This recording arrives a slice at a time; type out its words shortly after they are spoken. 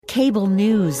Cable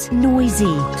news,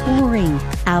 noisy, boring,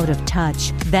 out of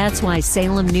touch. That's why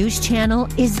Salem News Channel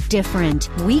is different.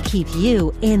 We keep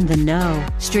you in the know.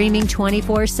 Streaming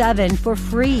 24/7 for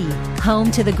free.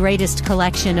 Home to the greatest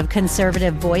collection of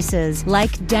conservative voices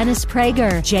like Dennis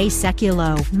Prager, Jay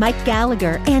Sekulow, Mike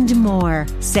Gallagher, and more.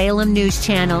 Salem News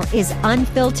Channel is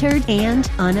unfiltered and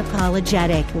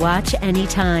unapologetic. Watch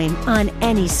anytime, on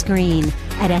any screen,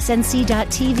 at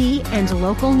snc.tv and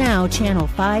Local Now Channel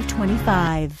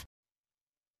 525.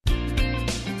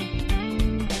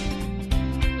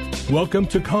 Welcome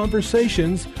to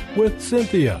Conversations with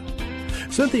Cynthia.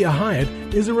 Cynthia Hyatt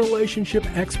is a relationship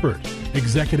expert,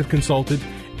 executive consultant,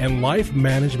 and life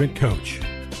management coach.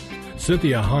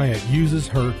 Cynthia Hyatt uses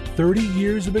her 30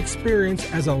 years of experience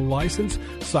as a licensed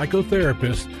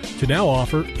psychotherapist to now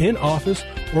offer in-office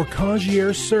or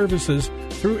concierge services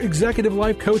through executive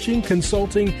life coaching,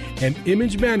 consulting, and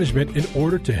image management in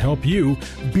order to help you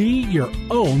be your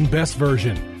own best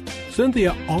version.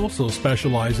 Cynthia also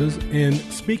specializes in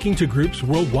speaking to groups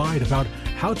worldwide about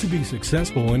how to be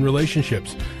successful in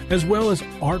relationships, as well as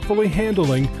artfully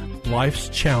handling life's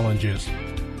challenges.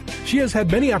 She has had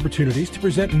many opportunities to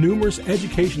present numerous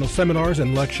educational seminars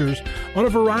and lectures on a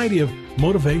variety of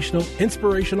motivational,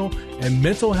 inspirational, and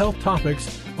mental health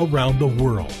topics around the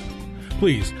world.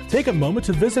 Please take a moment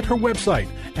to visit her website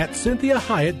at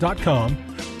CynthiaHyatt.com.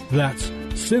 That's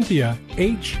Cynthia,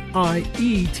 HIETT.com.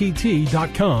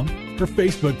 Her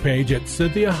Facebook page at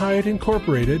Cynthia Hyatt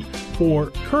Incorporated for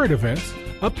current events,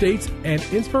 updates, and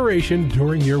inspiration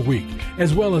during your week,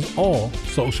 as well as all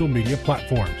social media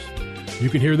platforms. You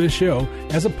can hear this show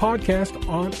as a podcast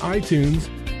on iTunes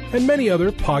and many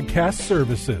other podcast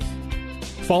services.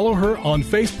 Follow her on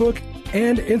Facebook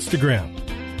and Instagram.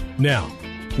 Now,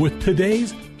 with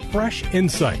today's fresh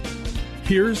insight,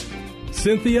 here's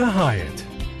Cynthia Hyatt.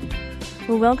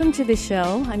 Well, welcome to the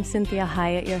show. I'm Cynthia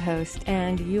Hyatt, your host,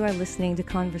 and you are listening to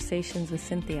Conversations with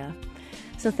Cynthia.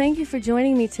 So thank you for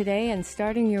joining me today and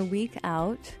starting your week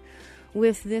out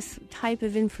with this type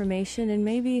of information and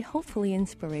maybe, hopefully,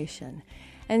 inspiration.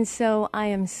 And so I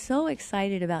am so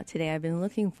excited about today. I've been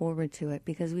looking forward to it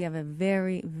because we have a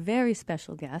very, very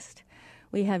special guest.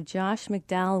 We have Josh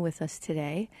McDowell with us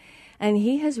today, and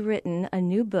he has written a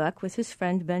new book with his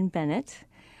friend Ben Bennett,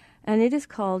 and it is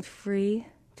called Free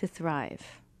to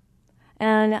Thrive.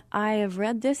 And I have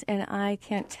read this, and I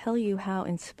can't tell you how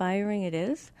inspiring it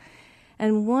is.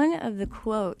 And one of the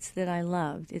quotes that I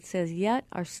loved, it says, "Yet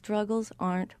our struggles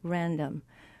aren't random.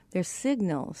 They're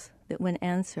signals that, when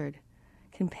answered,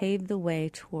 can pave the way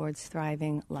towards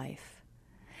thriving life."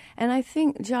 And I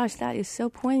think, Josh, that is so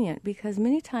poignant because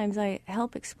many times I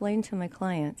help explain to my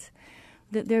clients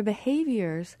that their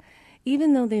behaviors,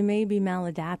 even though they may be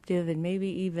maladaptive and maybe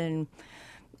even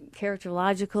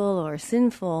characterological or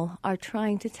sinful, are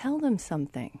trying to tell them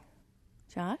something.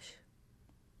 Josh?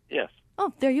 Yes.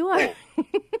 Oh, there you are.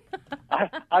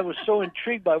 I was so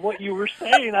intrigued by what you were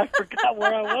saying, I forgot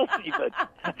where I was even.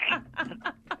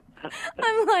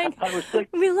 I'm like,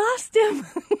 we lost him.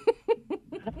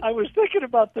 I was thinking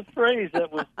about the phrase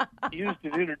that was used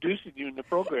in introducing you in the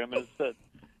program, and it said,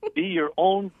 be your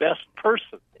own best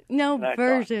person. No,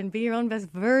 version. Be your own best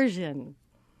version.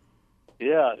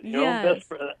 Yeah, your own best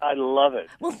person. I love it.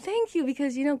 Well, thank you,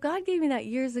 because, God gave me that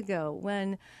years ago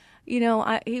when... he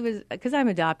was, because I'm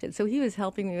adopted, so he was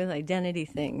helping me with identity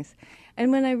things.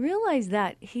 And when I realized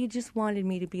that, he just wanted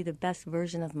me to be the best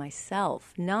version of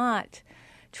myself, not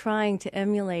trying to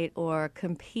emulate or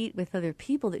compete with other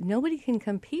people, that nobody can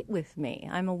compete with me.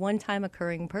 I'm a one-time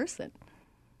occurring person.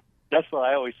 That's what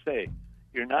I always say.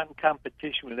 You're not in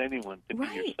competition with anyone to be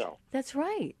yourself. That's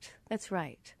right. That's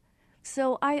right.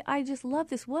 So I just love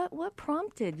this. What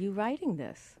prompted you writing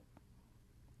this?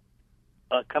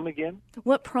 Come again?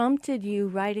 What prompted you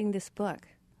writing this book?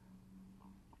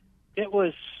 It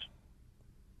was,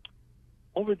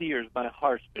 over the years, my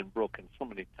heart's been broken so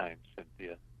many times,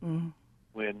 Cynthia,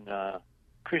 when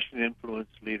Christian influence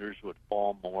leaders would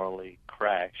fall morally,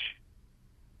 crash,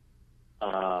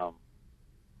 kind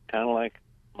of like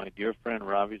my dear friend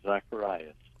Ravi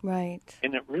Zacharias. Right.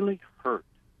 And it really hurt.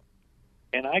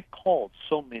 And I called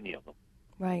so many of them.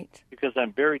 Right. Because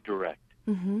I'm very direct.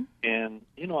 Mm-hmm. And,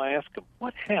 I asked them,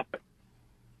 what happened?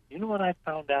 You know what I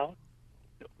found out?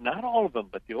 Not all of them,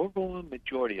 but the overwhelming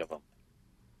majority of them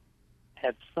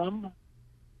had some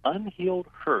unhealed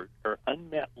hurt or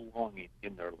unmet longing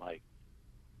in their life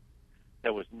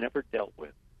that was never dealt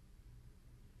with.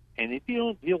 And if you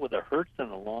don't deal with the hurts and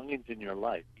the longings in your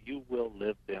life, you will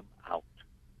live them out.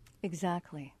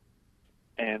 Exactly.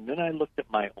 And then I looked at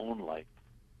my own life,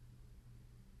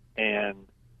 and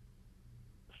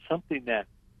something that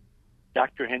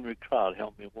Dr. Henry Cloud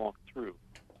helped me walk through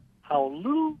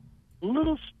how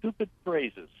little stupid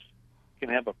phrases can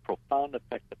have a profound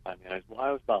effect upon me.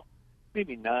 I was about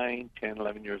maybe 9, 10,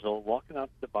 11 years old, walking out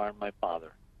to the bar with my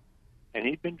father, and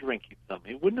he'd been drinking some.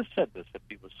 He wouldn't have said this if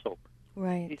he was sober.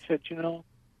 Right. He said,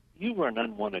 you were an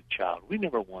unwanted child. We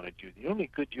never wanted you. The only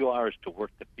good you are is to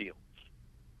work the fields.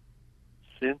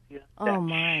 Cynthia,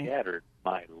 that shattered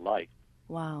my life.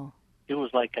 Wow. It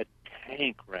was like a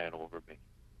tank ran over me.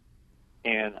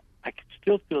 And I could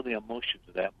still feel the emotions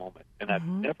of that moment. And I've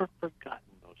never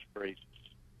forgotten those phrases.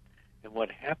 And what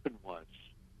happened was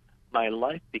my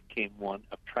life became one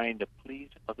of trying to please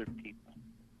other people.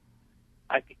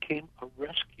 I became a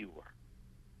rescuer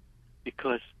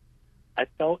because I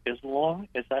felt as long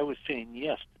as I was saying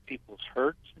yes to people's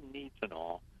hurts and needs and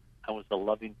all, I was a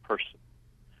loving person.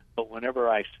 But whenever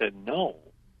I said no,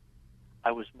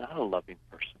 I was not a loving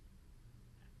person.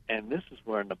 And this is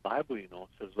where in the Bible, it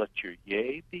says, let your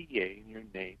yea be yea and your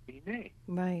nay be nay.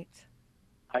 Right.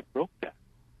 I broke that.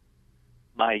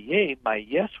 My yea, my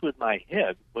yes with my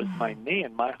head was my nay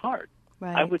in my heart.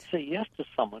 Right. I would say yes to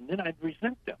someone, then I'd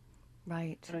resent them.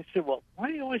 Right. And I said, well, why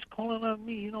are you always calling on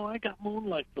me? I got my own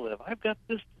life to live. I've got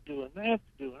this to do and that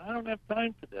to do, and I don't have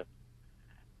time for this.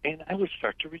 And I would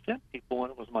start to resent people when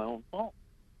it was my own fault.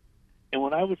 And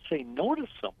when I would say no to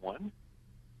someone,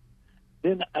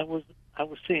 then I was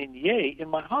saying yay in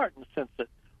my heart in the sense that,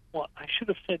 well, I should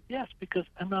have said yes because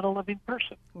I'm not a loving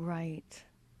person. Right.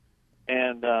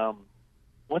 And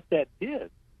what that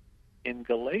did in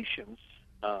Galatians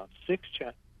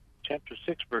chapter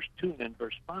 6, verse 2 and then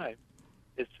verse 5,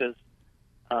 it says,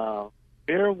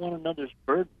 bear one another's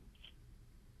burdens.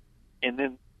 And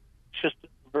then just a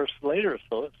verse later or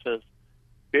so, it says,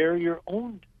 bear your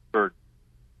own burden.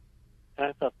 And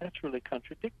I thought that's really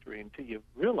contradictory until you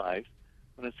realize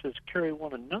when it says carry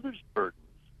one another's burdens,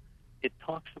 it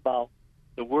talks about,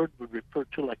 the word would refer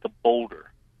to like a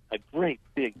boulder, a great,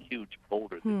 big, huge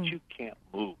boulder that you can't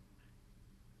move.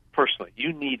 Personally,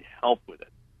 you need help with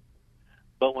it.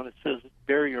 But when it says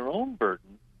bear your own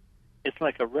burden, it's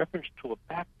like a reference to a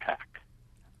backpack.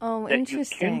 Oh, that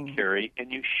interesting. You can carry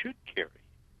and you should carry.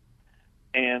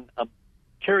 And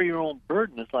carry your own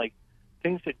burden is like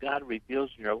things that God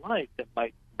reveals in your life that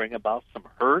might bring about some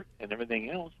hurt and everything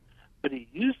else, but he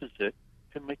uses it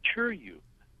to mature you,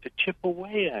 to chip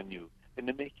away on you, and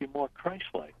to make you more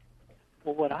Christ-like.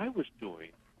 Well, what I was doing,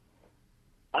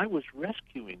 I was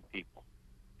rescuing people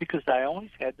because I always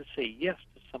had to say yes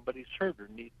to somebody's hurt or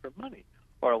need for money,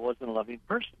 or I wasn't a loving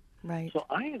person. Right. So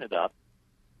I ended up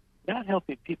not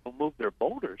helping people move their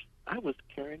boulders. I was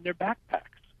carrying their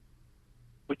backpacks,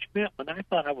 which meant when I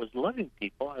thought I was loving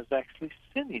people, I was actually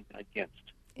sinning against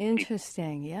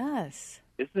Interesting, people. Yes.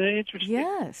 Isn't that interesting?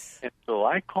 Yes. And so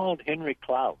I called Henry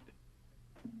Cloud.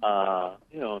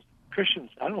 Christians,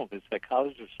 I don't know if it's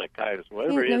psychologist or psychiatrist,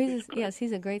 whatever it is. Yes,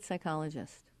 he's a great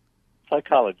psychologist.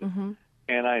 Psychologist. Mm-hmm.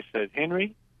 And I said,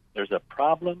 Henry, there's a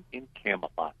problem in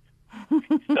Camelot.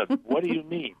 He said, what do you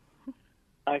mean?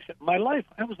 I said, my life,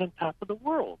 I was on top of the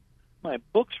world. My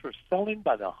books were selling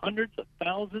by the hundreds of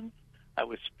thousands. I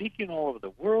was speaking all over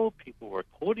the world. People were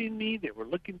quoting me. They were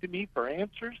looking to me for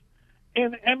answers.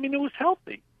 And, it was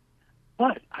healthy.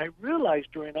 But I realized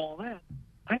during all that,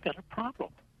 I got a problem.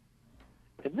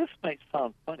 And this might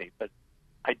sound funny, but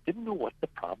I didn't know what the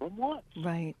problem was.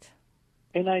 Right.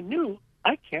 And I knew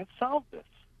I can't solve this.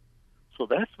 So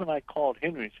that's when I called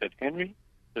Henry and said, Henry,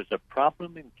 there's a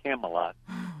problem in Camelot.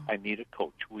 I need a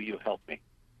coach. Will you help me?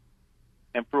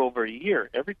 And for over a year,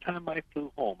 every time I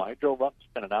flew home, I drove up and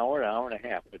spent an hour and a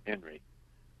half with Henry.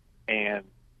 And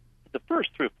the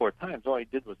first 3 or 4 times, all he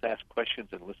did was ask questions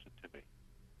and listen to me.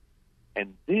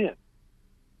 And then,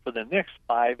 for the next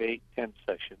 5, 8, 10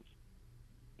 sessions,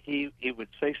 he would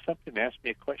say something, ask me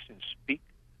a question, speak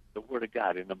the Word of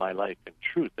God into my life in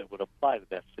truth that would apply to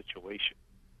that situation.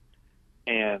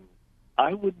 And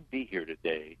I wouldn't be here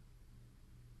today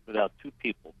without 2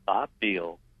 people, Bob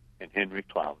Beal and Henry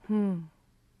Cloud.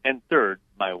 And third,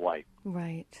 my wife.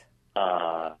 Right.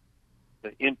 The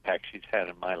impact she's had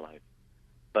in my life.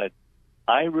 But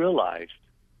I realized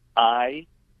I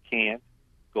can't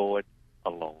go it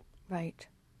alone. Right.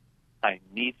 I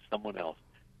need someone else.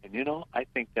 And, I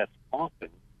think that's often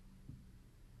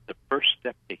the first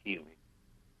step to healing.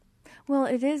 Well,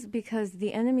 it is because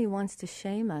the enemy wants to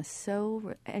shame us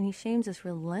and he shames us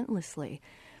relentlessly,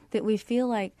 that we feel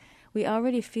like we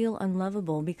already feel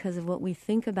unlovable because of what we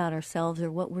think about ourselves or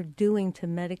what we're doing to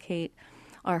medicate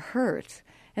our hurt.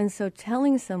 And so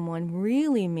telling someone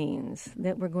really means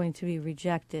that we're going to be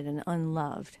rejected and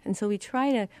unloved. And so we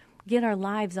try to get our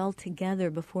lives all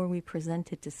together before we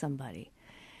present it to somebody.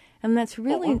 And that's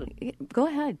really... Go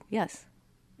ahead, yes.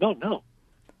 No.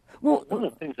 Well, one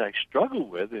of the things I struggle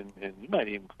with, and you might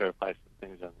even clarify some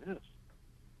things on this,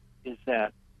 is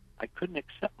that I couldn't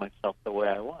accept myself the way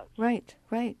I was. Right.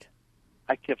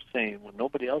 I kept saying, well,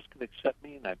 nobody else could accept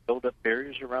me, and I built up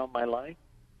barriers around my life.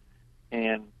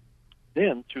 And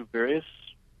then, through various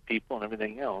people and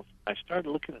everything else, I started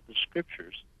looking at the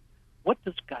Scriptures. What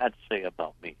does God say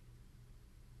about me?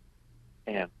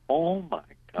 And, oh, my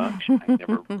gosh, I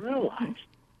never realized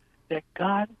that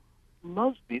God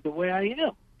loves me the way I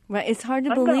am. Right. It's hard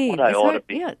to I'm believe. not what I ought to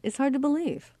be. Yeah, it's hard to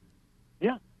believe.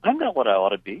 Yeah, I'm not what I ought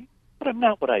to be, but I'm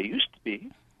not what I used to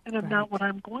be, and I'm Right. not what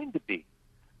I'm going to be.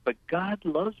 But God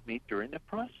loves me during the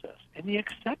process, and He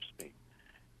accepts me.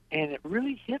 And it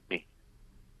really hit me.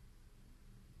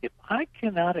 If I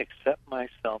cannot accept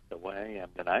myself the way I am,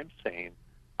 then I'm saying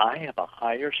I have a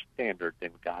higher standard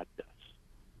than God does.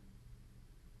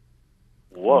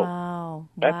 Whoa. Wow.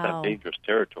 That's Wow. a dangerous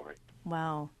territory.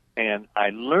 Wow. And I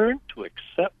learned to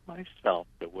accept myself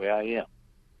the way I am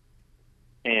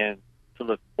and to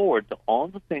look forward to all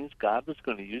the things God was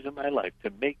going to use in my life to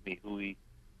make me who He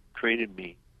created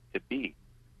me to be.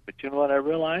 But you know what I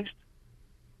realized?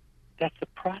 That's a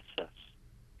process.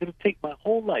 It'll take my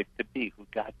whole life to be who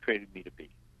God created me to be.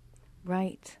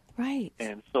 Right.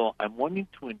 And so I'm wanting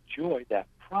to enjoy that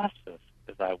process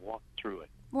as I walk through it.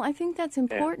 Well, I think that's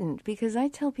important because I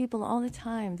tell people all the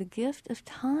time, the gift of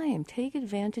time, take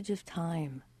advantage of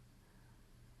time.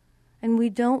 And we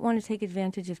don't want to take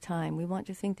advantage of time. We want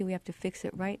to think that we have to fix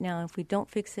it right now. If we don't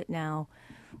fix it now,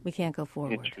 we can't go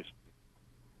forward. Interesting.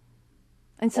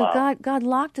 And so Wow. God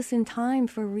locked us in time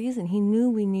for a reason. He knew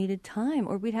we needed time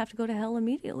or we'd have to go to hell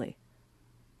immediately.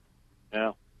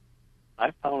 Now,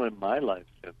 I found in my life,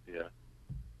 Cynthia,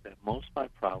 that most of my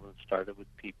problems started with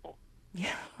people.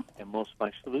 Yeah. And most of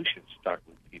my solutions start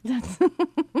with people.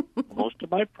 Most of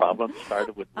my problems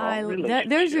started with wrong relationships.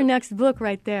 There's your next book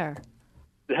right there.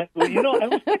 Well, I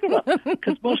was thinking about it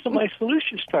because most of my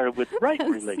solutions started with right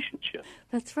relationships.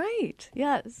 That's right.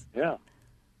 Yes. Yeah.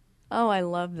 Oh, I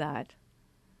love that.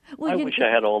 Well, I wish I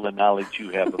had all the knowledge you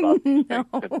have about these things,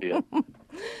 Cynthia.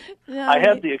 No, I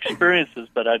have the experiences,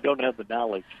 but I don't have the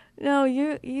knowledge. No,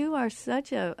 you are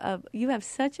such you have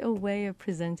such a way of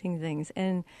presenting things,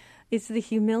 and it's the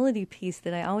humility piece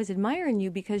that I always admire in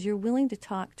you because you're willing to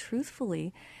talk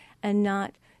truthfully and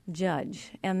not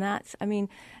judge. And that's, I mean,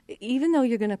 even though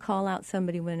you're going to call out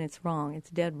somebody when it's wrong, it's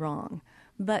dead wrong,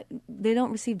 but they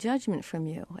don't receive judgment from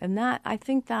you. And that, I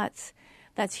think that's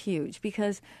huge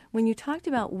because when you talked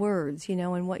about words,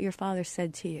 and what your father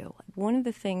said to you, one of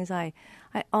the things I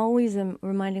always am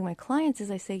reminding my clients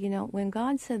is I say, when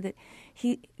God said that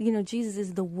Jesus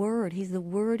is the Word, He's the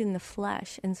Word in the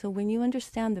flesh. And so when you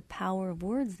understand the power of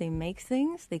words, they make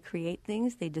things, they create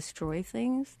things, they destroy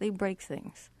things, they break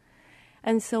things.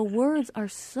 And so words are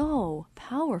so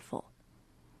powerful.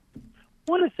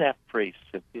 What is that phrase,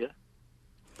 Cynthia?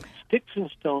 Sticks and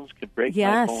stones can break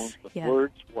my bones, but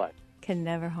words what? Can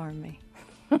never harm me.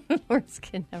 Words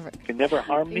can never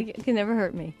harm me? Can never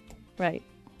hurt me. Right.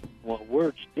 Well,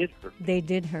 words did hurt me. They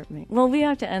did hurt me. Well, we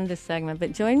have to end this segment,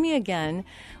 but join me again,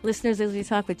 listeners, as we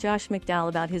talk with Josh McDowell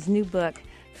about his new book,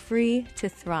 Free to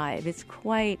Thrive. It's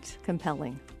quite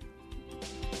compelling.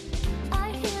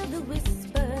 I hear the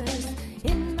whispers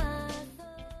in my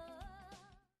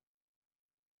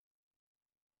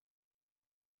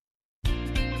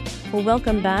Well,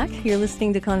 welcome back. You're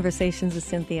listening to Conversations with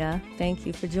Cynthia. Thank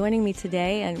you for joining me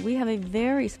today. And we have a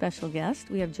very special guest.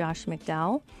 We have Josh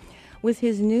McDowell with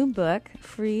his new book,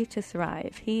 Free to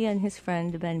Thrive. He and his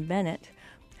friend Ben Bennett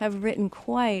have written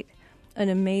quite an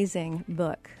amazing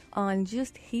book on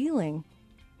just healing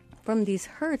from these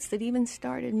hurts that even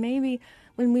started maybe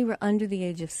when we were under the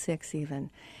age of 6 even,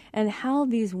 and how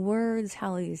these words,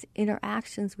 how these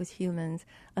interactions with humans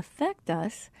affect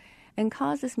us and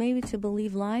cause us maybe to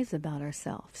believe lies about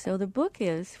ourselves. So the book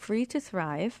is Free to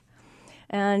Thrive,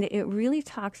 and it really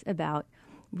talks about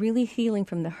really healing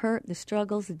from the hurt, the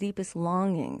struggles, the deepest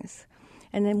longings.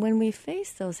 And then when we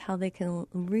face those, how they can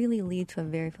really lead to a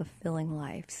very fulfilling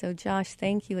life. So Josh,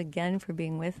 thank you again for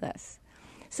being with us.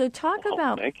 So talk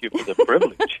about... Thank you for the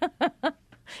privilege.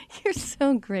 You're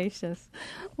so gracious.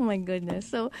 Oh, my goodness.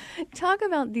 So talk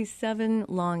about these 7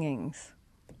 longings.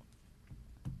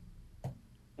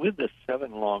 With the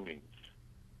 7 longings,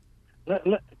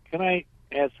 can I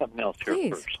add something else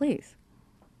here first? Please.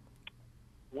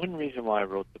 One reason why I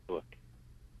wrote the book,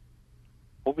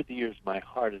 over the years my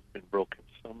heart has been broken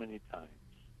so many times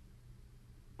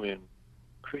when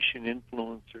Christian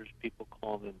influencers, people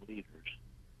call them leaders,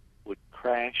 would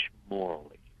crash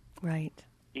morally. Right.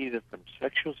 Either from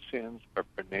sexual sins or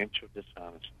financial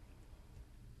dishonesty.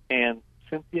 And,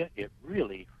 Cynthia, it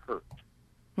really hurt.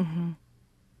 Mm-hmm.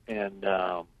 And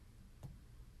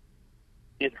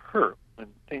it hurt when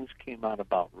things came out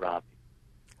about Robbie.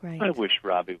 Right. I wish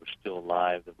Robbie was still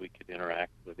alive, that we could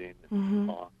interact with him and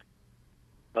talk.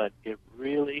 But it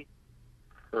really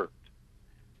hurt.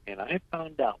 And I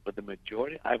found out with the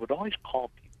majority, I would always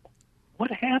call people, what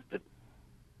happened?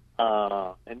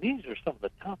 And these are some of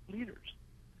the top leaders.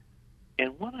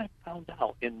 And what I found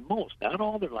out, in most, not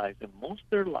all their lives, in most of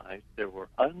their lives, there were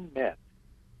unmet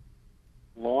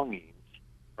longings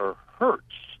or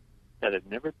hurts that had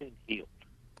never been healed.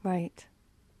 Right.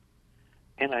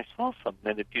 And I saw something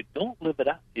that if you don't live it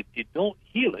out, if you don't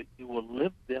heal it, you will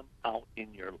live them out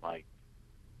in your life.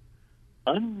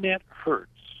 Unmet hurts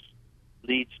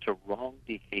leads to wrong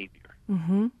behavior.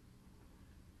 Mm-hmm.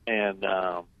 And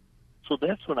so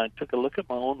that's when I took a look at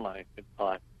my own life and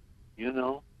thought,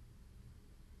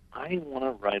 I want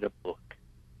to write a book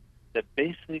that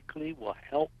basically will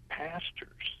help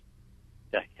pastors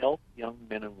to help young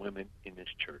men and women in this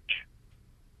church.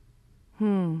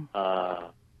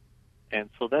 And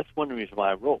so that's one reason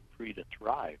why I wrote Free to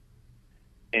Thrive.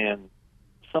 And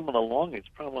some of the longings,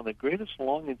 probably one of the greatest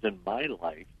longings in my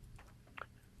life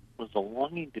was a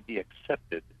longing to be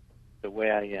accepted the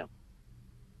way I am.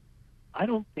 I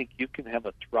don't think you can have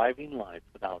a thriving life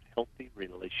without healthy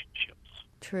relationships.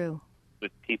 True.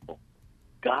 With people.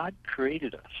 God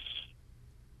created us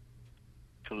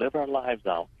to live our lives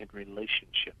out in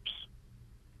relationships.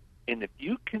 And if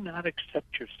you cannot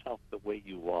accept yourself the way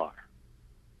you are,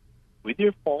 with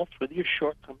your faults, with your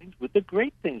shortcomings, with the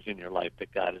great things in your life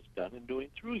that God has done and doing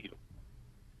through you,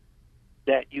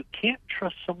 that you can't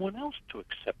trust someone else to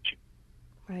accept you.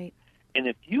 Right. And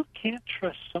if you can't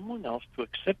trust someone else to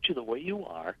accept you the way you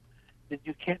are, then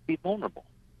you can't be vulnerable.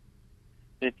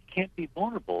 And if you can't be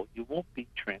vulnerable, you won't be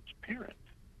transparent.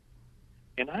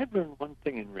 And I've learned one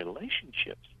thing in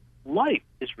relationships. Life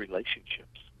is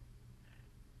relationships.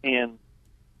 And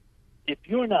if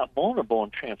you're not vulnerable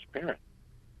and transparent,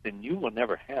 then you will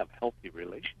never have healthy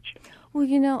relationships.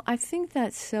 Well, I think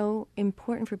that's so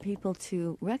important for people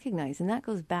to recognize. And that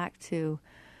goes back to,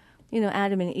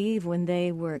 Adam and Eve when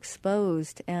they were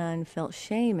exposed and felt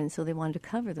shame. And so they wanted to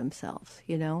cover themselves,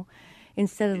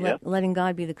 instead of letting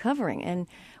God be the covering. And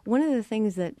one of the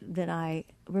things that I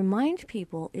remind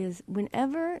people is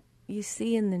whenever you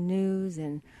see in the news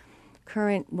and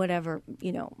current whatever,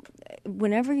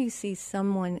 whenever you see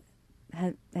someone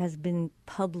has been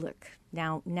public,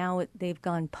 now they've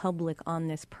gone public on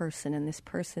this person and this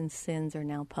person's sins are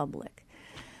now public.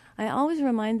 I always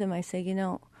remind them, I say,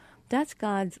 that's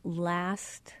God's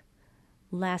last-ditch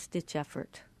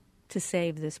effort to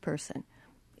save this person.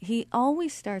 He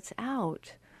always starts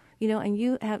out, and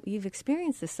you've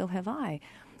experienced this, so have I,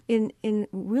 in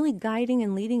really guiding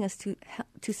and leading us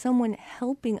to someone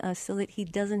helping us so that he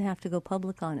doesn't have to go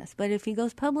public on us. But if he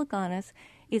goes public on us,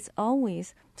 it's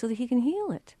always so that he can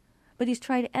heal it. But he's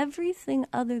tried everything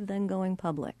other than going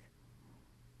public.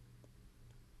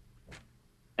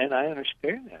 And I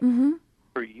understand that. Mm-hmm.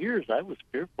 For years, I was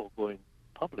fearful of going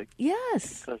public.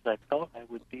 Yes. Because I thought I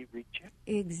would be rejected.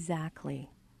 Exactly.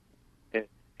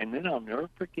 And then I'll never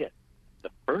forget the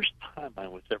first time I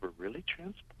was ever really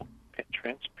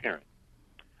transparent.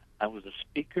 I was a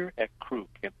speaker at CRU,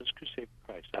 Campus Crusade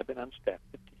for Christ. I've been on staff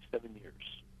 57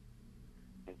 years.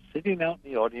 And sitting out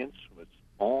in the audience was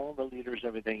all the leaders,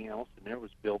 everything else, and there was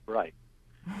Bill Bright.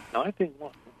 Now, I think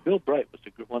Bill Bright was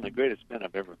one of the greatest men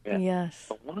I've ever met. Yes.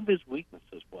 But one of his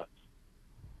weaknesses was,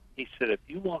 he said, if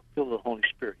you walk filled with the Holy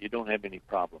Spirit, you don't have any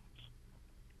problems.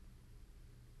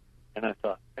 And I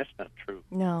thought, that's not true.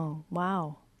 No.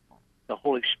 Wow. The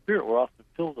Holy Spirit, we're often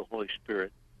filled with the Holy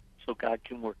Spirit so God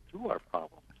can work through our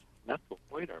problems, not to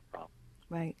avoid our problems.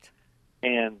 Right.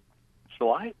 And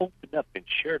so I opened up and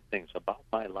shared things about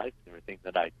my life and everything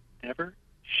that I never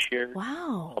shared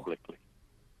publicly.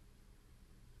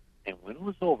 And when it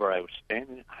was over, I was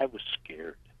standing, I was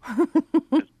scared.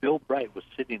 Because Bill Bright was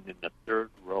sitting in the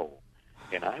third row.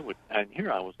 And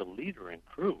here I was a leader in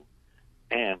CRU.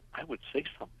 And I would say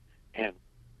something. And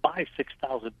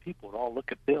 5,000-6,000 people would all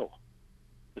look at Bill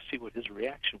to see what his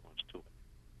reaction was to it.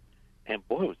 And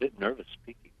boy, was it nervous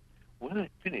speaking. When I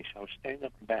finished, I was standing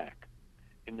up and back.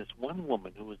 And this one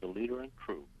woman who was a leader in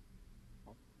CRU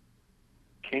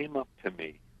came up to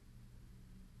me.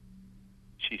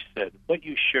 She said, what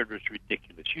you shared was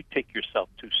ridiculous. You take yourself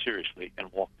too seriously, and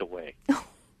walked away.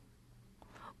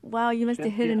 Wow, you must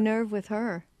have hit a nerve with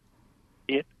her.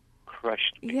 It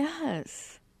crushed me.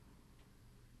 Yes.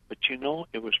 But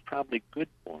it was probably good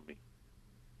for me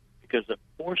because it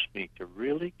forced me to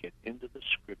really get into the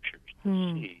scriptures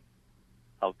to see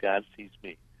how God sees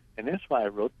me. And that's why I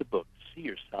wrote the book, See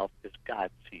Yourself as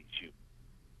God Sees You.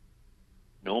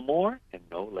 no more and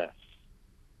no less.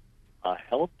 A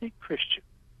healthy Christian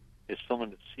is someone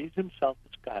that sees himself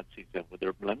as God sees him, with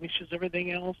their blemishes,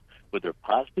 everything else, with their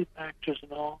positive factors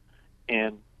and all,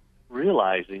 and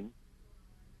realizing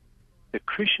the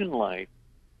Christian life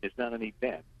is not an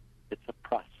event, it's a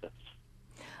process.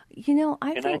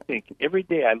 I think every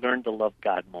day I learn to love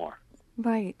God more.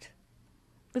 Right.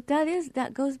 But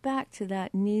that goes back to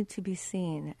that need to be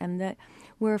seen, and that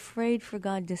we're afraid for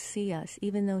God to see us,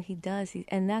 even though He does.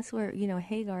 And that's where,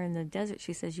 Hagar in the desert,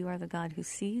 she says, "You are the God who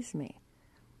sees me."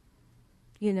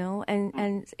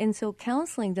 And so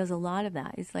counseling does a lot of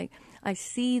that. It's like, I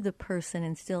see the person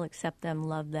and still accept them,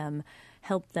 love them,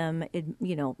 help them,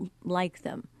 like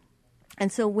them. And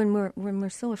so when we're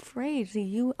so afraid, see,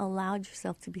 you allowed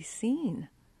yourself to be seen.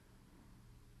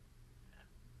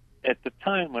 At the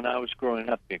time when I was growing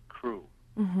up in Crew,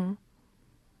 Mm-hmm.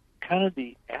 kind of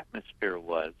the atmosphere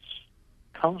was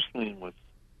counseling was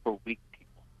for weak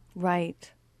people.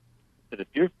 Right. That if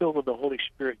you're filled with the Holy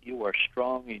Spirit, you are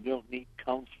strong and you don't need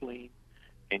counseling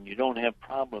and you don't have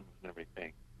problems and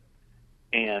everything.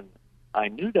 And I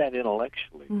knew that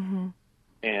intellectually, Mm-hmm.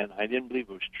 and I didn't believe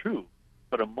it was true.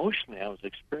 But emotionally, I was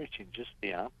experiencing just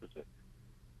the opposite.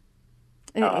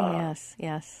 Yes.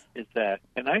 Is that,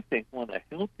 and I think one of the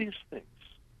healthiest things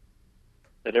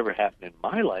that ever happened in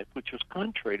my life, which was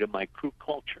contrary to my Crew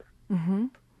culture. Mm-hmm.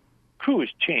 Crew has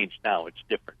changed now; it's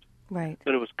different. Right.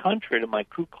 But it was contrary to my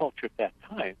Crew culture at that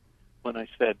time when I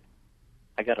said,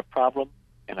 I got a problem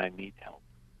and I need help.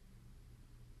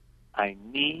 I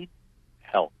need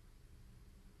help.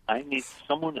 I need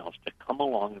someone else to come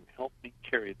along and help me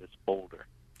carry this boulder.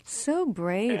 So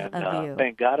brave of you.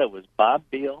 Thank God it was Bob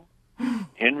Beal,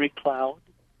 Henry Cloud,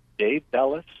 Dave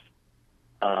Bellis,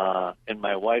 and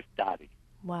my wife Dottie.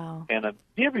 Wow. And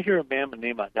do you ever hear a man by the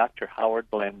name of Dr. Howard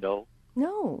Blandeau?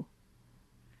 No.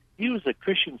 He was a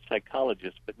Christian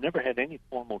psychologist, but never had any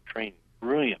formal training.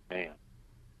 Brilliant man.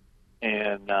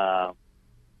 And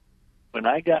when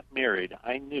I got married,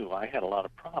 I knew I had a lot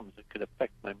of problems that could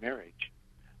affect my marriage.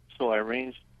 So I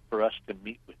arranged for us to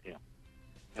meet with him.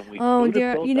 And we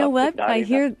dear, you know what? I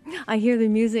hear the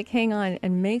music. Hang on,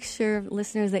 and make sure,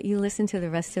 listeners, that you listen to the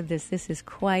rest of this. This is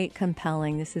quite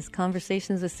compelling. This is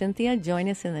Conversations with Cynthia. Join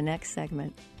us in the next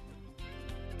segment.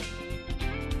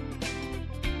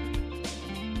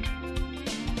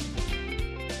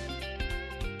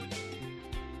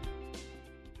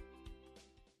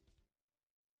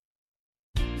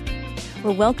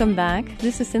 Well, welcome back.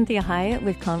 This is Cynthia Hyatt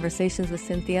with Conversations with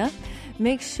Cynthia.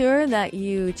 Make sure that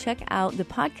you check out the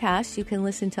podcast. You can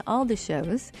listen to all the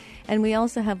shows, and we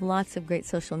also have lots of great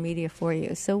social media for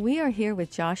you. So we are here with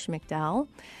Josh McDowell.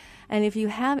 And if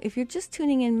you're just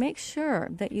tuning in, make sure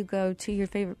that you go to your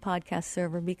favorite podcast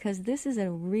server, because this is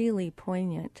a really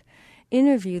poignant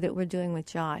interview that we're doing with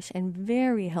Josh, and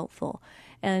very helpful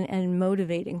and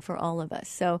motivating for all of us.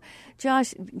 So,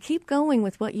 Josh, keep going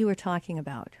with what you were talking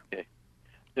about. Okay.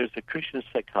 There's a Christian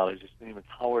psychologist named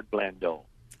Howard Blandeau.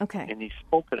 Okay. And he's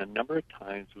spoken a number of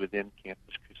times within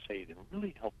Campus Crusade and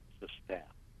really helped the staff.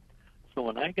 So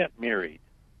when I got married,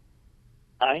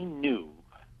 I knew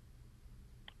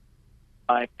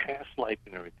my past life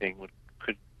and everything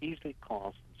could easily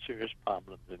cause some serious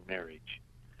problems in marriage.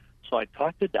 So I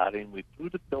talked to Dottie, and we flew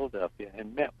to Philadelphia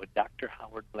and met with Dr.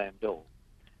 Howard Blandeau.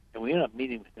 And we ended up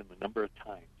meeting with him a number of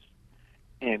times.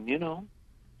 And,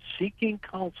 seeking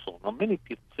counsel. Now, many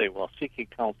people say, well, seeking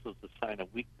counsel is a sign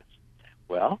of weakness.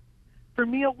 Well, for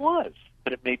me it was,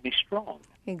 but it made me strong.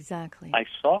 Exactly. I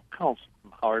sought counsel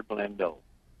from Howard Blandeau,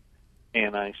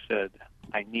 and I said,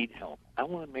 I need help. I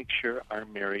want to make sure our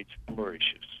marriage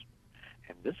flourishes.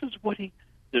 And this is what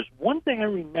there's one thing I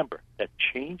remember that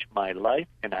changed my life,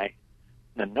 and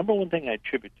the number one thing I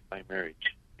attribute to my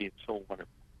marriage being so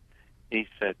wonderful. He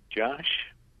said, Josh,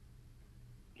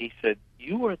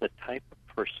 you are the type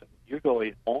of person, you're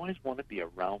going to always want to be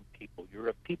around people. You're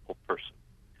a people person.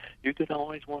 You're going to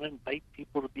always want to invite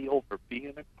people to be over, be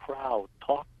in a crowd,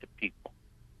 talk to people.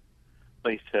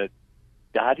 But he said,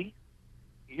 Dottie,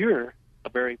 you're a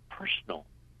very personal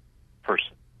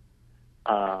person.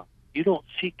 You don't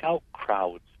seek out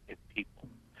crowds and people.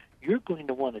 You're going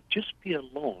to want to just be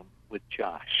alone with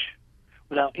Josh,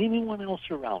 without anyone else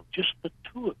around, just the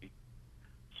two of you.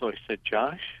 So I said,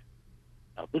 Josh,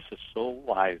 now this is so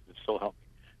wise and so helpful.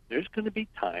 There's going to be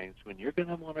times when you're going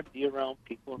to want to be around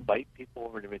people, invite people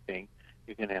over and everything.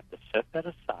 You're going to have to set that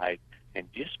aside and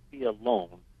just be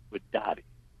alone with Dottie.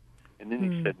 And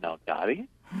then he said, now, Dottie,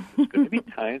 there's going to be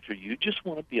times where you just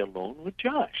want to be alone with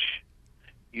Josh.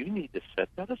 You need to set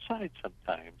that aside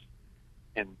sometimes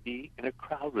and be in a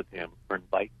crowd with him or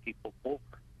invite people over.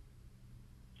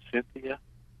 Cynthia,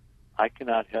 I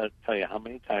cannot tell you how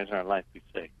many times in our life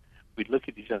we look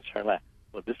at each other and start laughing.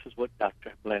 Well, this is what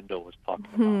Dr. Blando was talking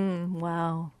about.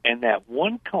 Wow. And that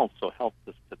one counsel helped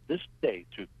us to this day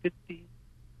through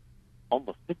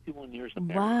almost 51 years of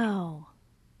marriage. Wow.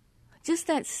 Just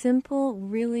that simple,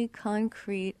 really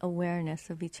concrete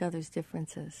awareness of each other's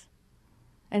differences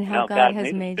and how God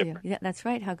has made you. Yeah, that's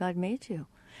right, how God made you.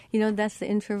 That's the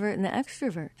introvert and the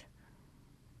extrovert.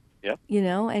 Yep.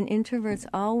 And introverts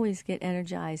always get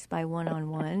energized by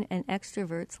one-on-one, and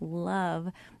extroverts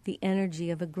love the energy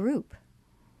of a group.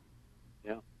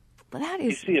 Yeah. But that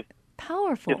is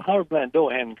powerful. If Howard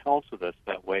Blando hadn't counseled us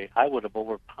that way, I would have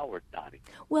overpowered Dottie.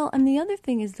 Well, and the other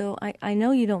thing is, though, I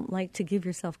know you don't like to give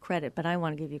yourself credit, but I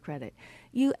want to give you credit.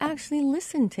 You actually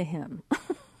listened to him.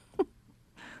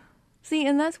 See,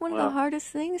 and that's one of the hardest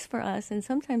things for us, and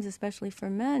sometimes especially for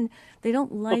men. They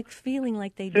don't like feeling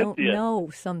like they don't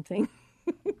know something.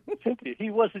 Cynthia, he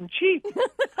wasn't cheap.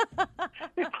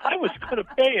 If I was going to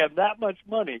pay him that much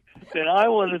money, then I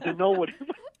wanted to know what he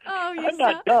was. I'm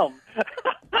not dumb.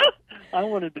 I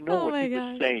wanted to know what he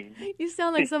was saying. You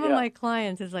sound like some of my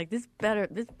clients. It's like, this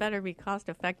better be cost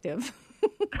effective.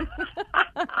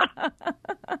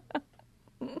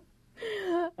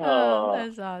 Oh,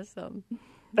 that's awesome.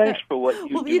 Thanks for what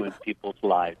you do in people's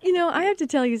lives. I have to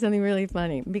tell you something really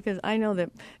funny, because I know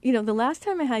that, the last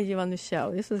time I had you on the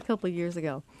show, this was a couple of years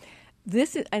ago,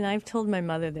 and I've told my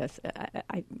mother this.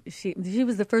 She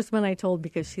was the first one I told,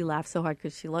 because she laughed so hard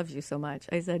because she loves you so much.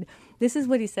 I said, this is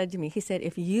what he said to me. He said,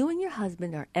 if you and your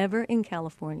husband are ever in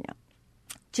California,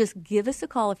 just give us a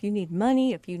call if you need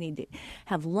money, if you need to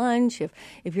have lunch, if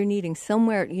you're needing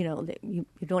somewhere, that you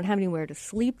don't have anywhere to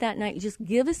sleep that night. Just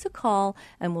give us a call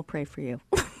and we'll pray for you.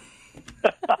 I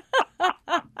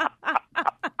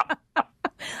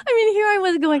mean, here I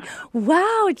was going,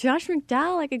 wow, Josh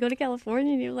McDowell, I could go to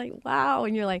California. And you're like, wow.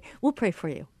 And you're like, we'll pray for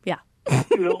you. Yeah.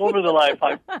 Over the life,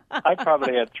 I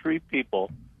probably had 3 people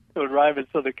who would arrive in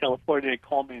Southern California and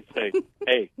call me and say,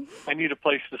 hey, I need a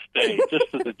place to stay, just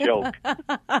as a joke.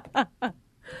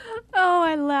 Oh,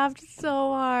 I laughed so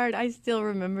hard. I still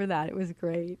remember that. It was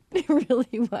great. It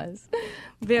really was.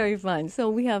 Very fun. So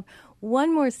we have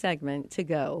one more segment to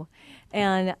go.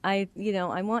 And I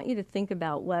want you to think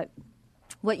about what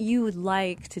you would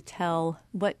like to tell,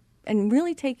 and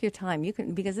really take your time. You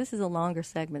can, because this is a longer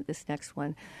segment, this next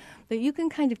one, that you can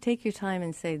kind of take your time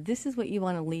and say, this is what you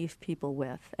want to leave people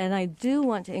with. And I do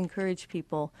want to encourage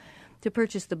people to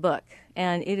purchase the book.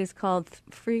 And it is called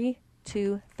Free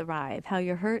to Thrive: How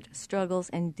Your Hurt, Struggles,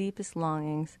 and Deepest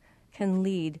Longings Can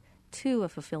Lead to a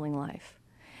Fulfilling Life.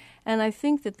 And I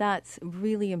think that that's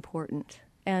really important,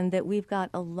 and that we've got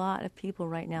a lot of people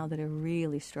right now that are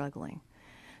really struggling.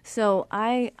 So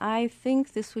I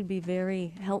think this would be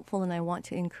very helpful, and I want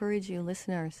to encourage you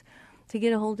listeners to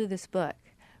get a hold of this book.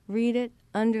 Read it,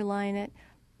 underline it,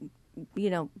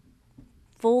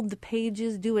 fold the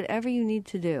pages, do whatever you need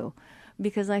to do,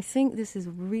 because I think this is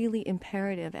really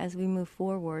imperative as we move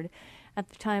forward at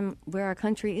the time where our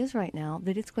country is right now,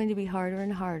 that it's going to be harder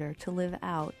and harder to live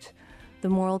out the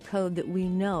moral code that we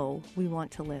know we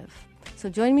want to live. So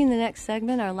join me in the next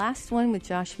segment, our last one with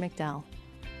Josh McDowell.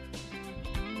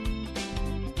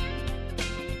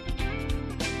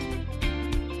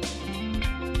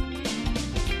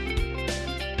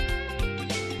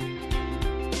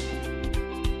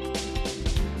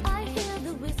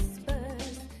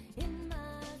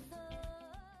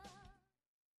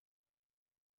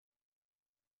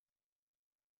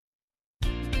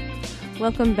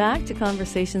 Welcome back to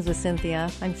Conversations with Cynthia.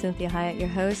 I'm Cynthia Hyatt, your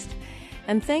host.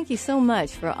 And thank you so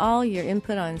much for all your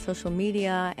input on social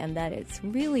media, and that it's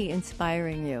really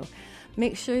inspiring you.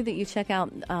 Make sure that you check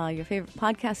out your favorite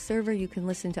podcast server. You can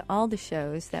listen to all the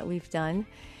shows that we've done.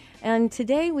 And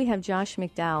today we have Josh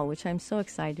McDowell, which I'm so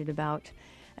excited about.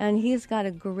 And he's got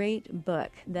a great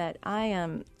book that I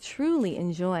am truly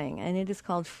enjoying, and it is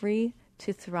called Free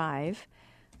to Thrive: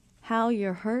 How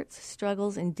Your Hurts,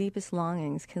 Struggles, and Deepest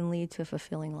Longings Can Lead to a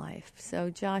Fulfilling Life. So,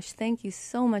 Josh, thank you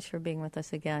so much for being with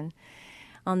us again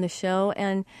on the show.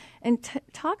 And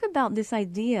talk about this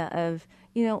idea of,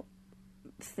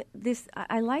 this.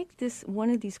 I like this, one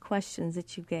of these questions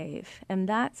that you gave, and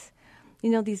that's,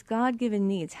 these God-given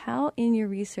needs. How in your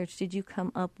research did you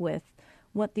come up with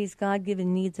what these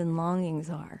God-given needs and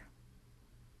longings are?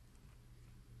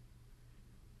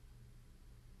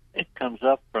 It comes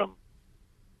up from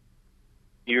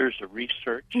years of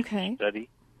research, study,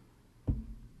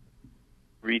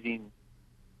 reading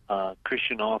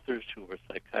Christian authors who were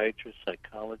psychiatrists,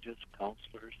 psychologists,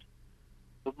 counselors,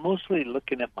 but mostly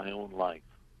looking at my own life.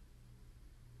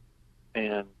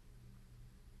 And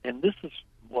this is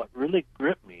what really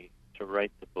gripped me to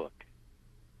write the book.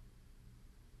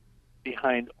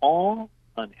 behind all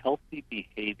unhealthy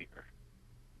behavior,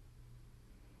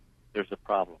 there's a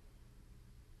problem.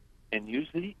 And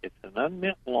usually it's an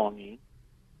unmet longing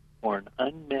or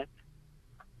an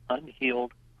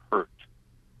unhealed hurt.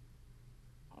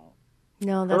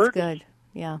 No, that's Hurt good.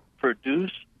 Yeah.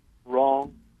 Produce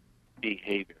wrong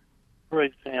behavior. For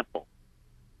example,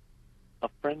 a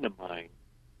friend of mine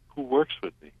who works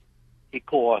with me, he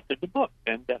co-authored the book,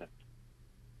 Ben Bennett.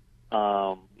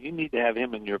 You need to have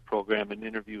him in your program and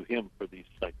interview him for these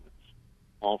segments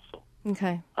also.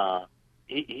 Okay.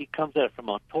 He comes at it from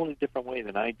a totally different way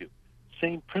than I do.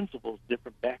 Same principles,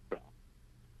 different background.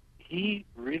 He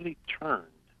really turned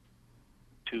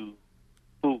to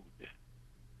food.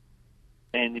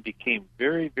 And he became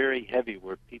very, very heavy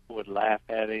where people would laugh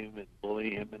at him and bully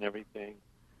him and everything.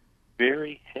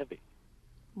 Very heavy.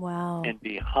 Wow. And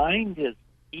behind his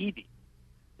eating,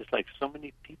 just like so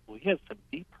many people, he had some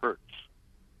deep hurts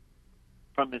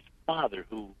from his father,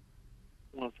 who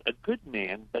was a good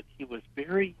man, but he was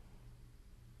very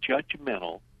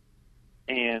judgmental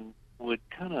and would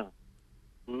kind of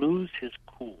lose his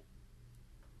cool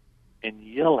and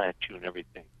yell at you and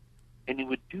everything. And he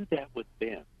would do that with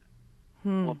Ben.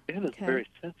 Well, Ben is a very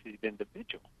sensitive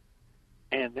individual,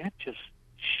 and that just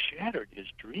shattered his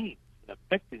dreams and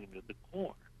affected him to the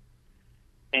core.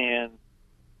 And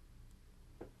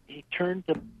he turned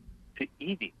to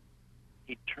eating.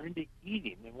 He turned to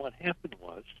eating, and what happened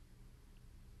was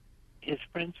his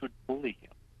friends would bully him,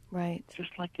 right,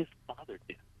 just like his father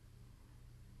did.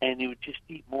 And he would just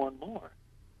eat more and more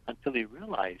until he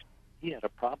realized he had a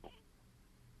problem.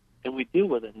 And we deal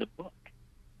with it in the book.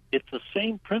 It's the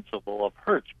same principle of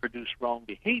hurts produce wrong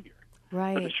behavior.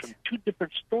 right. But it's from two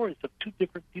different stories of two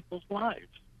different people's lives.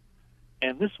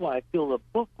 And this is why I feel the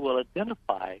book will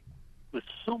identify with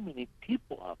so many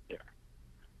people out there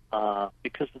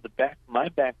because of my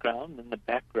background and the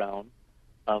background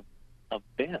of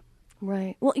Ben.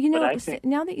 Right. Well, you know, think,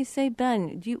 now that you say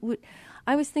Ben,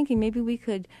 I was thinking maybe we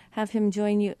could have him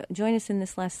join us in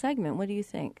this last segment. What do you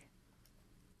think?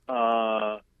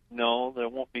 No, there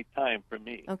won't be time for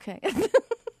me. Okay.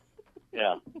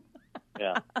 Yeah.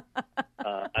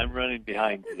 I'm running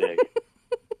behind today.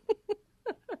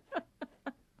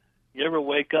 You ever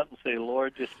wake up and say,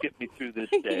 Lord, just get me through this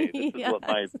day? This is what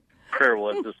my prayer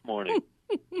was this morning.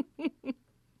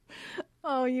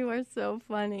 Oh, you are so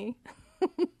funny.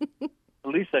 At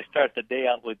least I start the day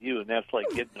out with you, and that's like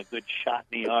getting a good shot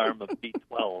in the arm of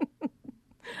B12.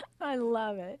 I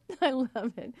love it.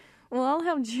 Well, I'll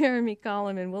have Jeremy call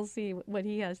him, and we'll see what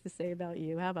he has to say about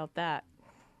you. How about that?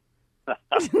 Yeah.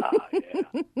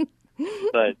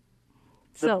 But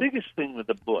the biggest thing with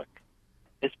the book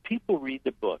is people read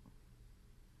the book.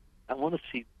 I want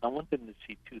them to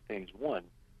see two things. One,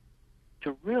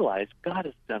 to realize God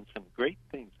has done some great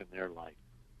things in their life.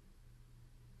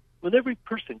 With every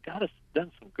person, God has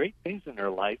done some great things in their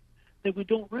life that we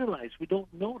don't realize, we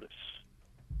don't notice.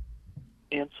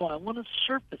 And so I want to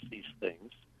surface these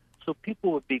things so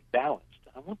people would be balanced.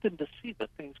 I want them to see the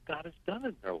things God has done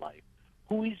in their life,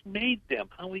 who He's made them,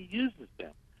 how He uses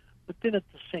them. But then at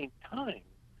the same time,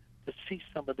 to see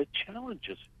some of the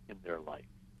challenges in their life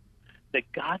that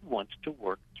God wants to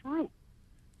work through.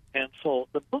 And so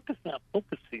the book is not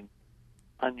focusing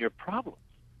on your problems.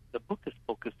 The book is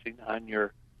focusing on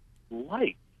your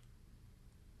life,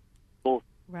 both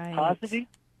positive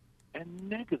and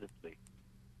negatively.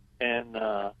 And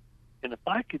if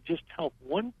I could just help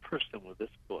one person with this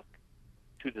book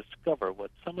to discover what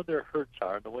some of their hurts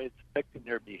are and the way it's affecting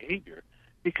their behavior,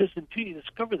 because until you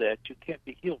discover that, you can't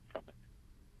be healed from it.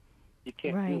 You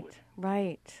can't do it.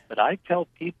 Right. But I tell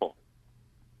people,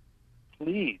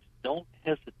 please don't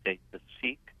hesitate to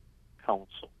seek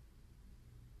counsel.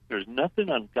 There's nothing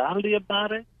ungodly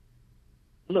about it.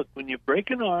 Look, when you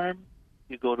break an arm,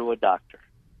 you go to a doctor.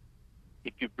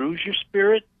 If you bruise your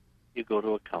spirit, you go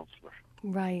to a counselor.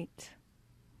 Right.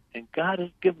 And God has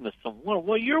given us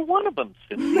well, you're one of them,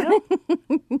 Cynthia.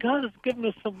 God has given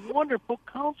us some wonderful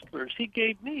counselors. He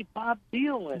gave me Bob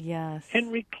Beal and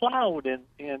Henry Cloud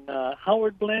and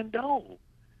Howard Blandeau.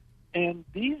 And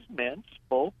these men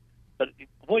spoke, but,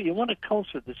 boy, you want a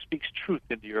counselor that speaks truth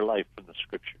into your life from the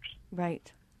Scriptures.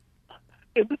 Right.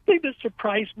 And the thing that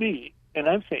surprised me, and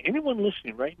I'm saying anyone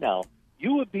listening right now,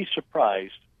 you would be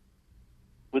surprised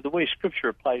with the way Scripture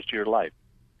applies to your life.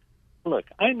 Look,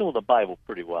 I know the Bible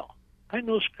pretty well. I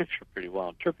know Scripture pretty well,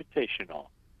 interpretation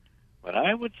all. When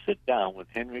I would sit down with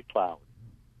Henry Cloud,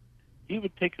 he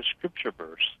would take a Scripture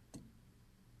verse,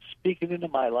 speak it into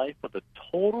my life with a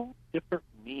total different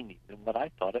meaning than what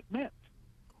I thought it meant.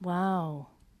 Wow.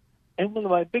 And one of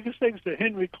my biggest things to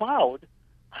Henry Cloud,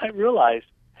 I realized,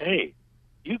 hey,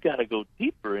 you got to go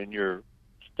deeper in your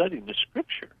studying the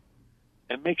Scripture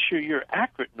and make sure you're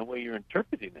accurate in the way you're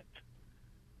interpreting it.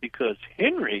 Because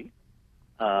Henry,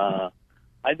 I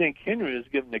think Henry is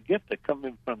given the gift of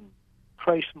coming from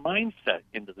Christ's mindset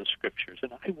into the Scriptures,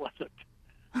 and I wasn't.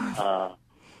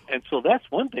 And so that's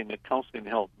one thing that counseling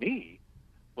helped me,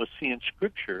 was seeing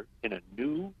Scripture in a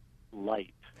new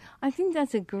light. I think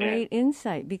that's a great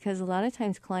insight, because a lot of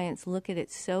times clients look at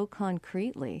it so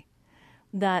concretely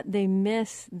that they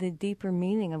miss the deeper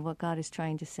meaning of what God is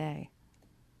trying to say.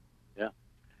 Yeah.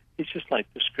 It's just like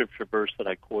the Scripture verse that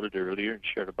I quoted earlier and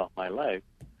shared about my life,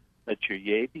 let your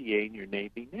yea be yea and your nay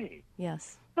be nay.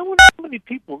 Yes. I wonder how many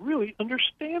people really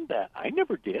understand that. I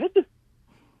never did.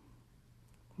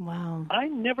 Wow. I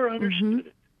never understood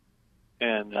it.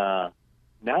 And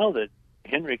now that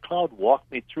Henry Cloud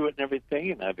walked me through it and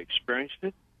everything, and I've experienced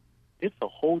it, it's a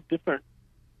whole different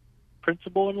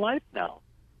principle in life now.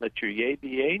 Let your yea be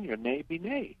yea and your nay be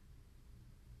nay.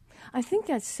 I think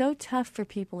that's so tough for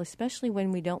people, especially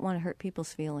when we don't want to hurt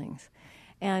people's feelings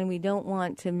and we don't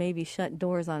want to maybe shut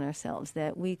doors on ourselves,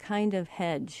 that we kind of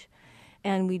hedge,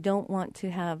 and we don't want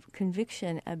to have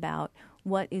conviction about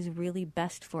what is really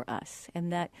best for us,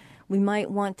 and that we might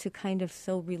want to kind of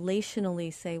so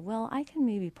relationally say, well, I can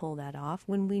maybe pull that off,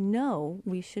 when we know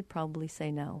we should probably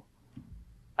say no.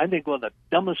 I think one of the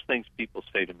dumbest things people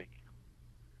say to me,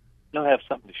 they'll have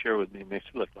something to share with me, and they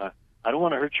say, look, I don't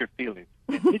want to hurt your feelings.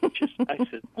 And it just, I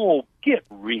said, oh, get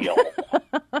real.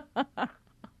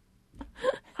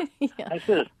 Yeah. I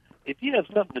said, if you have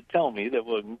something to tell me that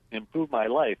will improve my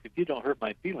life, if you don't hurt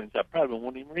my feelings, I probably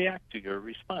won't even react to you or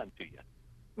respond to you.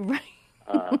 Right.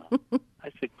 I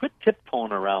said, quit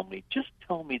tiptoeing around me. Just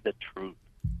tell me the truth.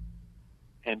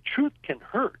 And truth can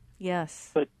hurt. Yes.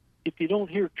 But if you don't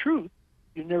hear truth,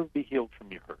 you'll never be healed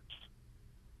from your hurts.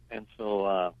 And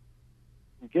so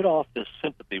get off this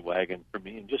sympathy wagon for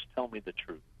me and just tell me the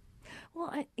truth. Well,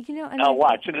 and Now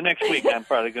watch. In the next week, I'm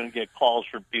probably going to get calls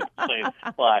from people saying,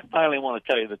 well, I finally want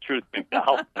to tell you the truth,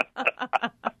 McDowell.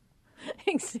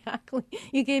 Exactly.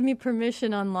 You gave me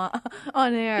permission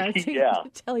on air to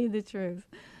tell you the truth.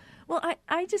 Well,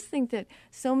 I just think that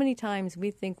so many times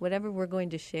we think whatever we're going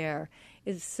to share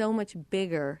is so much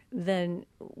bigger than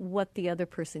what the other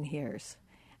person hears.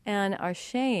 And our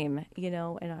shame, and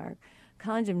our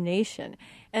condemnation.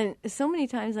 And so many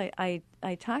times I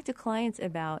talk to clients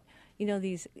about,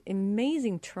 these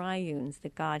amazing triunes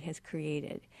that God has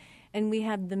created. And we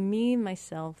have the me,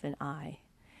 myself, and I.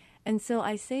 And so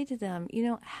I say to them,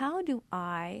 how do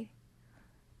I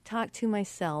talk to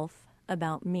myself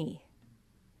about me?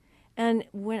 And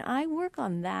when I work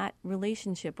on that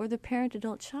relationship, or the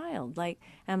parent-adult-child, like,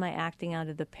 am I acting out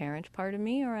of the parent part of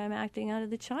me, or am I acting out of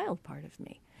the child part of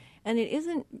me? And it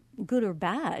isn't good or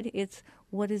bad. It's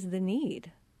what is the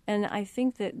need. And I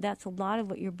think that that's a lot of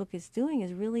what your book is doing,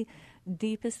 is really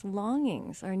deepest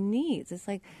longings, our needs. It's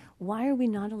like, why are we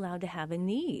not allowed to have a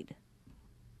need?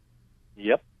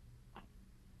 Yep.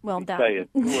 Well, tell you,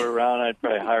 if you were around, I'd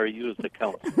probably hire you as the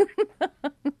counselor.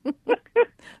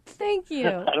 Thank you.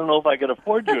 I don't know if I could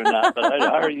afford you or not, but I'd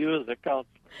hire you as a counselor.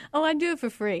 Oh, I'd do it for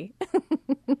free.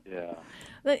 Yeah.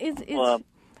 But it's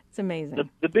amazing.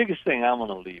 The biggest thing I'm going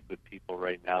to leave with people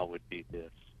right now would be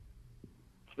this.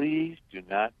 Please do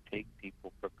not take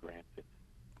people for granted.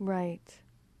 Right.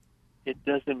 It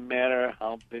doesn't matter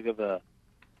how big of a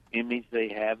image they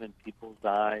have in people's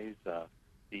eyes, the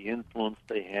influence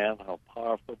they have, how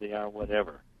powerful they are,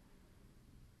 whatever.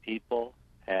 People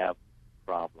have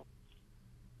problems.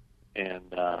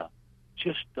 And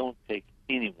just don't take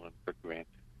anyone for granted.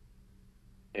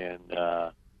 And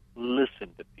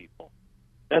listen to people.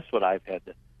 That's what I've had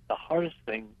to. The hardest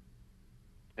thing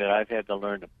that I've had to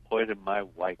learn to point at my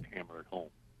wife hammer at home.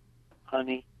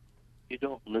 Honey, you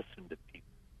don't listen to people.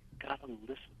 You've got to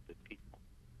listen to people.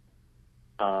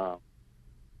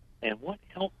 And what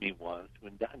helped me was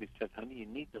when Donnie said, honey, you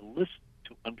need to listen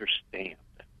to understand.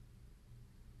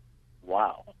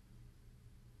 Wow.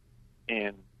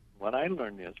 And what I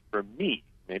learned is, for me,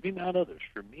 maybe not others,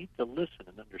 for me to listen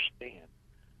and understand,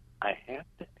 I have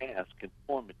to ask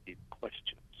informative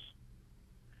questions.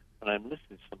 When I'm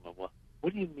listening to someone, well,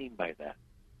 what do you mean by that?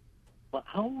 Well,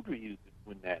 how old were you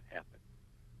when that happened?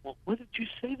 Well, what did you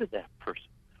say to that person?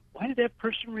 Why did that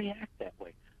person react that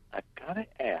way? I've got to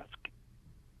ask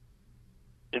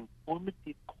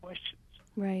informative questions,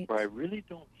 right, where I really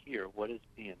don't hear what is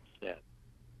being said.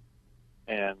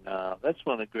 And that's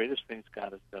one of the greatest things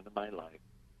God has done in my life,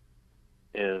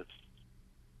 is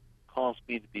calls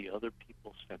me to be other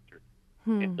people-centered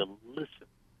and to listen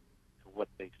to what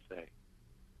they say.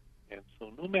 And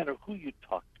so no matter who you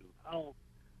talk to, how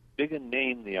big big a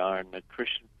name they are in the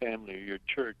Christian family or your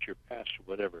church, your pastor,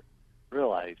 whatever,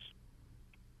 realize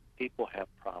people have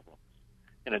problems.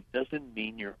 And it doesn't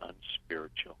mean you're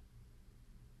unspiritual.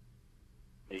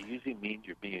 It usually means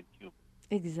you're being human.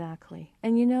 Exactly.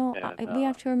 And, we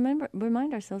have to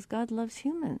remind ourselves God loves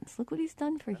humans. Look what he's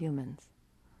done for humans.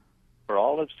 For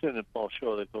all have sinned and fall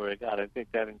short of the glory of God. I think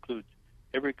that includes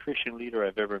every Christian leader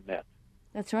I've ever met.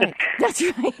 That's right. That's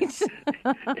right.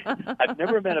 I've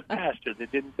never met a pastor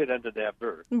that didn't fit under that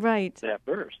verse. Right. That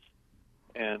verse.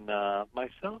 And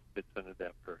myself fits under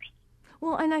that verse.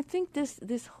 Well, and I think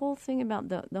this whole thing about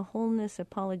the wholeness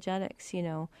apologetics,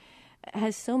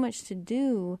 has so much to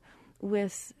do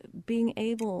with being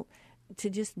able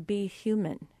to just be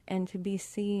human and to be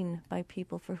seen by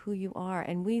people for who you are.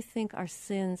 And we think our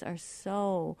sins are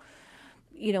so,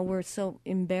 we're so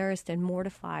embarrassed and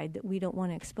mortified that we don't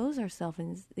want to expose ourselves,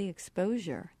 and it's the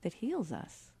exposure that heals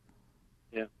us.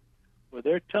 Yeah. Well,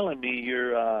 they're telling me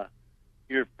your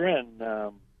friend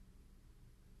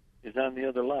is on the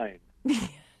other line. Yes.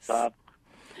 Bob.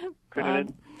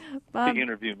 Bob, to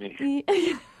interview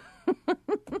me.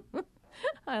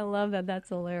 I love that. That's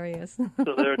hilarious.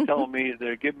 So they're telling me,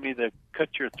 they're giving me the cut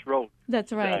your throat.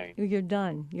 That's right. Sign. You're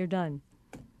done. You're done.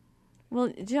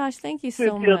 Well, Josh, thank you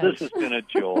so much. This has been a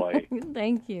joy.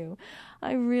 Thank you.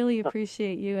 I really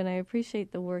appreciate you, and I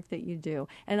appreciate the work that you do.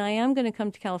 And I am going to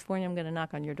come to California. I'm going to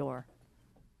knock on your door.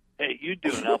 Hey, you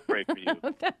do, and I'll pray for you.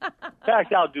 In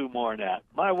fact, I'll do more than that.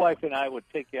 My wife and I would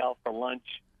take you out for lunch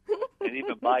and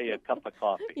even buy you a cup of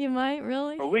coffee. You might,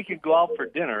 really? Or we could go out for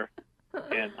dinner,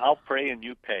 and I'll pray and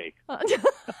you pay.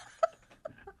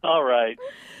 All right.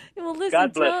 Well, listen,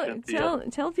 God bless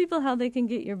tell people how they can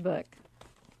get your book.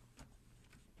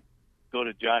 Go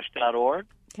to josh.org.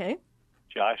 Okay.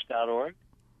 Josh.org,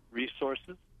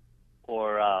 resources,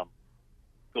 or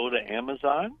go to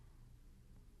Amazon,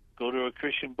 go to a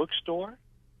Christian bookstore,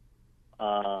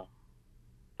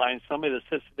 find somebody that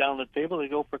sits down at the table, they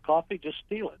go for coffee, just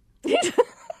steal it.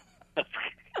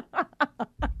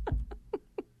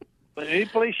 But any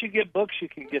place you get books, you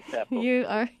can get that book.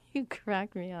 You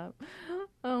crack me up.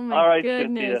 Oh, my All right,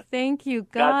 goodness. Cynthia. Thank you.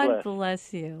 God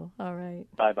bless you. All right.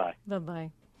 Bye-bye.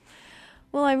 Bye-bye.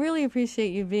 Well, I really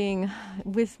appreciate you being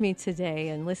with me today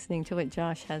and listening to what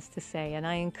Josh has to say. And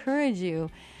I encourage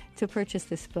you to purchase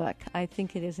this book. I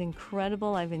think it is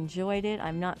incredible. I've enjoyed it.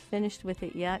 I'm not finished with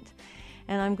it yet.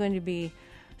 And I'm going to be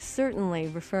certainly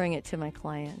referring it to my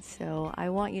clients. So I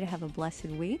want you to have a blessed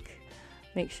week.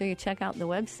 Make sure you check out the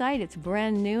website. It's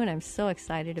brand new, and I'm so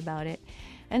excited about it.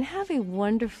 And have a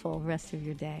wonderful rest of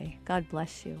your day. God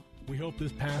bless you. We hope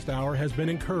this past hour has been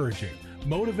encouraging,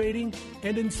 motivating,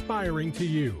 and inspiring to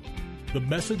you. The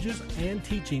messages and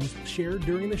teachings shared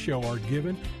during the show are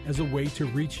given as a way to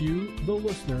reach you, the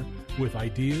listener, with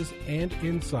ideas and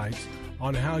insights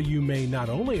on how you may not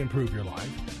only improve your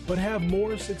life, but have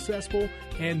more successful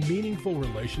and meaningful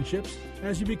relationships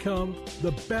as you become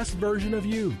the best version of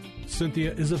you.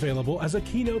 Cynthia is available as a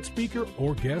keynote speaker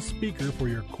or guest speaker for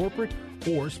your corporate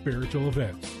or spiritual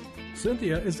events.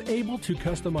 Cynthia is able to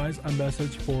customize a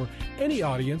message for any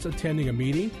audience attending a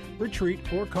meeting, retreat,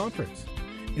 or conference.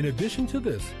 In addition to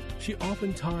this, she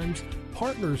oftentimes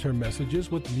partners her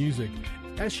messages with music,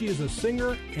 as she is a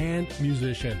singer and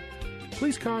musician.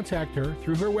 Please contact her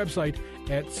through her website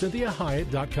at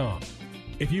CynthiaHyatt.com.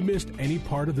 If you missed any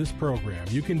part of this program,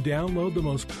 you can download the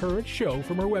most current show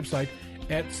from her website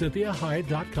at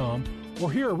CynthiaHyatt.com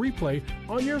or hear a replay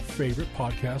on your favorite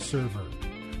podcast server.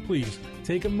 Please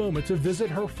take a moment to visit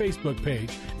her Facebook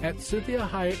page at Cynthia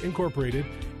Hyatt Incorporated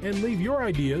and leave your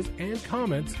ideas and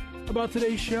comments about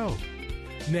today's show.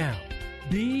 Now,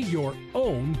 be your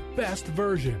own best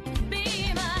version.